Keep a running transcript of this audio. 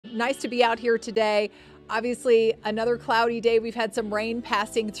nice to be out here today. Obviously, another cloudy day. We've had some rain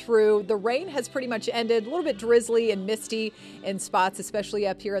passing through. The rain has pretty much ended, a little bit drizzly and misty in spots, especially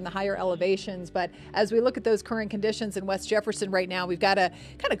up here in the higher elevations. But as we look at those current conditions in West Jefferson right now, we've got a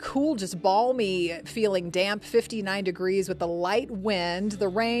kind of cool, just balmy feeling, damp 59 degrees with a light wind. The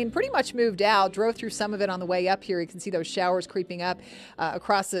rain pretty much moved out, drove through some of it on the way up here. You can see those showers creeping up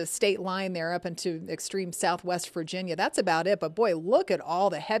across the state line there up into extreme southwest Virginia. That's about it. But boy, look at all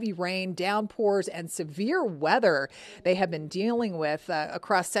the heavy rain, downpours, and severe weather they have been dealing with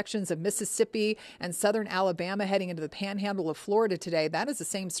across sections of Mississippi and southern Alabama heading into the panhandle of Florida today. That is the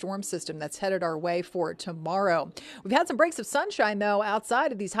same storm system that's headed our way for tomorrow. We've had some breaks of sunshine, though,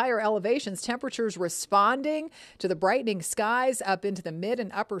 outside of these higher elevations. Temperatures responding to the brightening skies up into the mid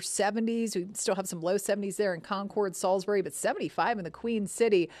and upper 70s. We still have some low 70s there in Concord, Salisbury, but 75 in the Queen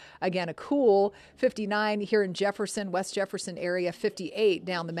City. Again, a cool 59 here in Jefferson, West Jefferson area, 58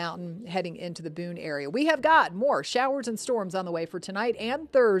 down the mountain heading into the Boone area. We have got more showers and storms on the way for tonight and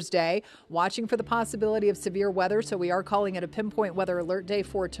Thursday. Watching for the possibility of severe weather, so we are calling it a pinpoint weather alert day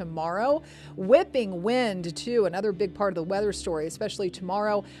for tomorrow. Whipping wind, too, another big part of the weather story, especially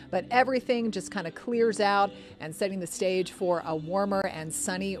tomorrow. But everything just kind of clears out and setting the stage for a warmer and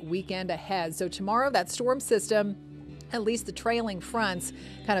sunny weekend ahead. So tomorrow, that storm system, at least the trailing fronts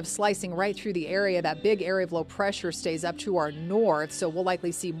kind of slicing right through the area. That big area of low pressure stays up to our north, so we'll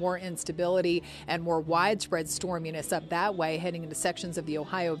likely see more instability and more widespread storminess up that way heading into sections of the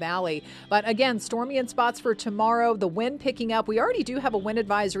Ohio Valley. But again, stormy in spots for tomorrow. The wind picking up. We already do have a wind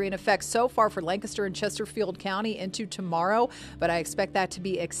advisory in effect so far for Lancaster and Chesterfield County into tomorrow, but I expect that to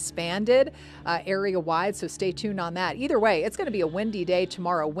be expanded area-wide, so stay tuned on that. Either way, it's going to be a windy day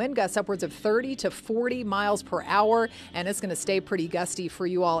tomorrow. Wind gusts upwards of 30 to 40 miles per hour. And it's going to stay pretty gusty for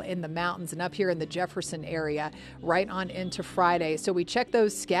you all in the mountains and up here in the Jefferson area right on into Friday. So we check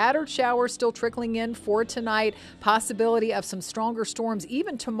those scattered showers still trickling in for tonight. Possibility of some stronger storms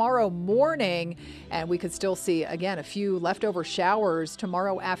even tomorrow morning. And we could still see, again, a few leftover showers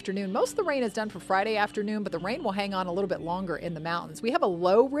tomorrow afternoon. Most of the rain is done for Friday afternoon, but the rain will hang on a little bit longer in the mountains. We have a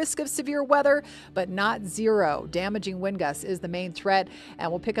low risk of severe weather, but not zero. Damaging wind gusts is the main threat.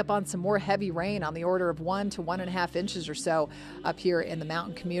 And we'll pick up on some more heavy rain on the order of 1 to 1.5 inches or so up here in the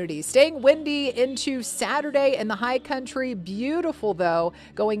mountain community. Staying windy into Saturday in the high country. Beautiful, though,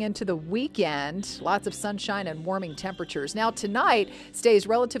 going into the weekend. Lots of sunshine and warming temperatures. Now, tonight stays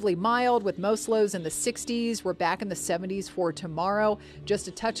relatively mild with most lows in the 60s. We're back in the 70s for tomorrow. Just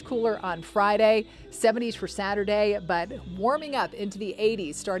a touch cooler on Friday. 70s for Saturday, but warming up into the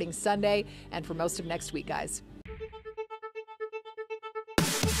 80s starting Sunday and for most of next week, guys.